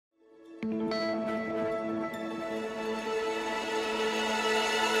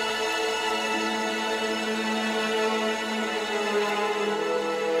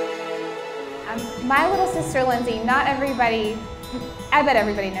My little sister Lindsay, not everybody, I bet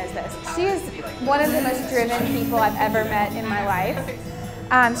everybody knows this. She is one of the most driven people I've ever met in my life.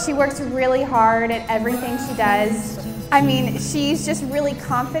 She works really hard at everything she does. I mean, she's just really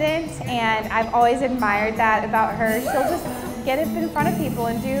confident, and I've always admired that about her. She'll just get up in front of people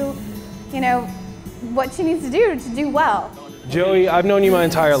and do, you know, what she needs to do well. Joey, I've known you my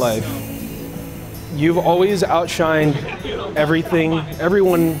entire life. You've always outshined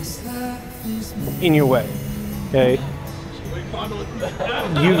everyone in your way, okay?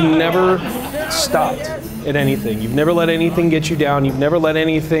 You've never stopped at anything. You've never let anything get you down. You've never let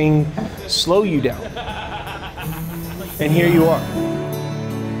anything slow you down. And here you are.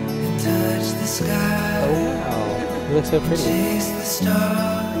 Oh, wow. You look so pretty.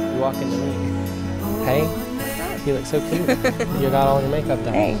 You walk into me. Hey, you look so cute. You got all your makeup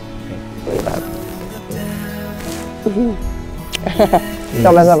done. Hey.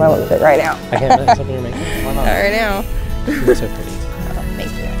 Don't mess up my lipstick right now. I can't mess up your makeup. Why not? Not right now. You look so pretty. Oh,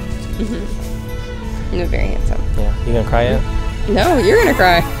 thank you. You're very handsome. Yeah. You gonna cry yet? No, you're gonna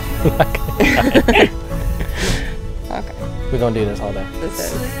cry. Okay. We're gonna do this all day.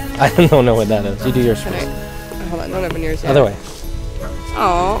 This is. I don't know what that is. You do yours first. Hold on, don't open yours yet. Other way.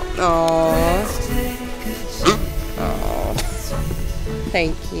 Oh, oh, oh.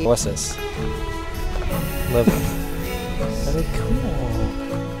 Thank you. What's this? Liver. Very cool.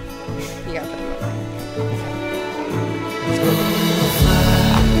 You got that.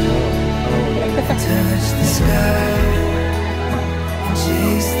 Touch the sky and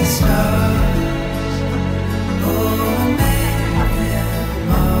chase the stars. Oh, make them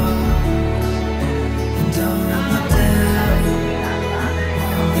all. And don't look down.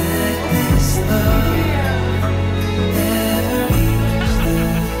 Won't let this love ever reach the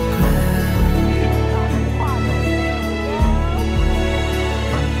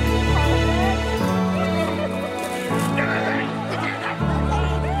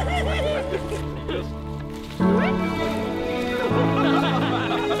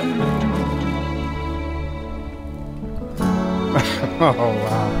Oh,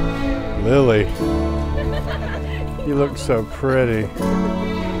 wow. Lily, you look so pretty. You're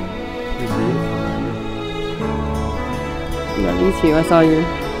beautiful. Love you too. I saw your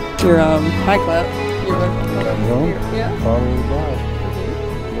high clap. Yeah. Oh, my gosh.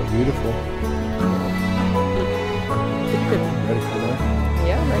 You look beautiful. Ready for that?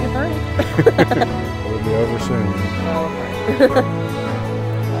 Yeah, I'm ready to burn. It'll be over soon. Oh,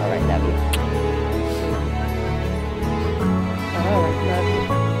 all right, love you. All right, love you.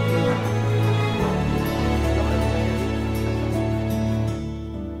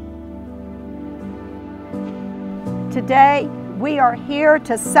 Today, we are here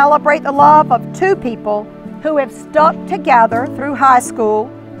to celebrate the love of two people who have stuck together through high school,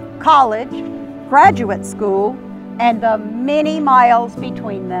 college, graduate school, and the many miles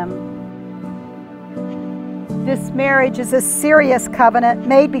between them. This marriage is a serious covenant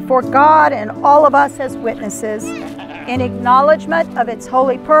made before God and all of us as witnesses. In acknowledgement of its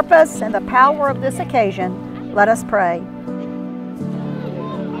holy purpose and the power of this occasion, let us pray.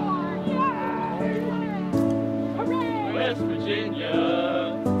 West Virginia,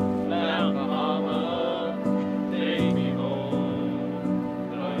 Mount Bahama, take me home,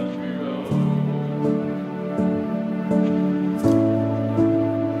 country road.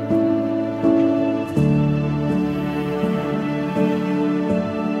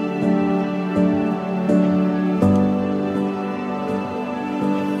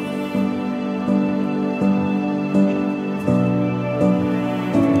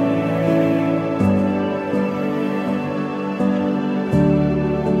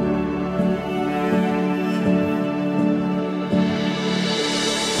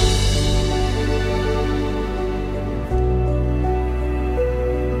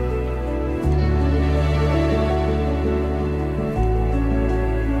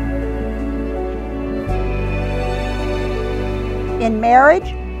 In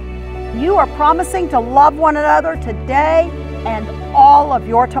marriage, you are promising to love one another today and all of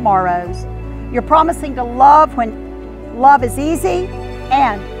your tomorrows. You're promising to love when love is easy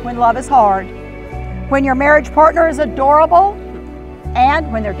and when love is hard. When your marriage partner is adorable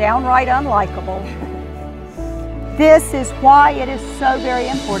and when they're downright unlikable. This is why it is so very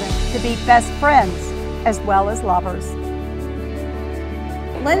important to be best friends as well as lovers.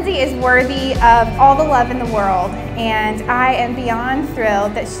 Lindsay is worthy of all the love in the world, and I am beyond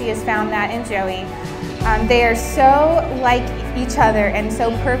thrilled that she has found that in Joey. They are so like each other and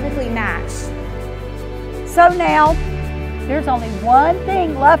so perfectly matched. So now, there's only one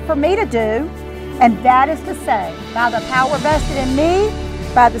thing left for me to do, and that is to say, by the power vested in me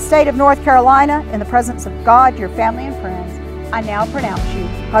By the state of North Carolina, in the presence of God, your family, and friends, I now pronounce you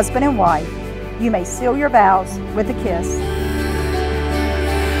husband and wife. You may seal your vows with a kiss.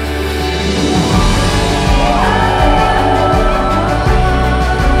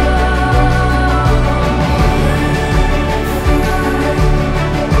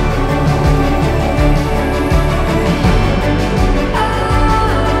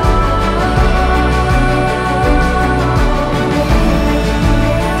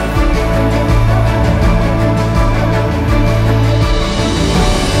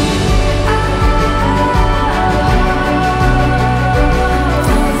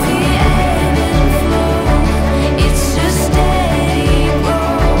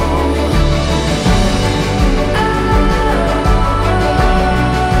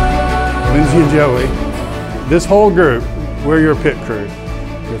 Lindsay and Joey, this whole group, we're your pit crew.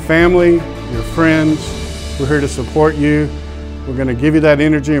 Your family, your friends, we're here to support you. We're going to give you that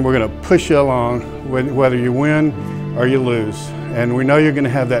energy and we're going to push you along whether you win or you lose. And we know you're going to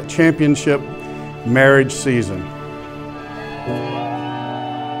have that championship marriage season.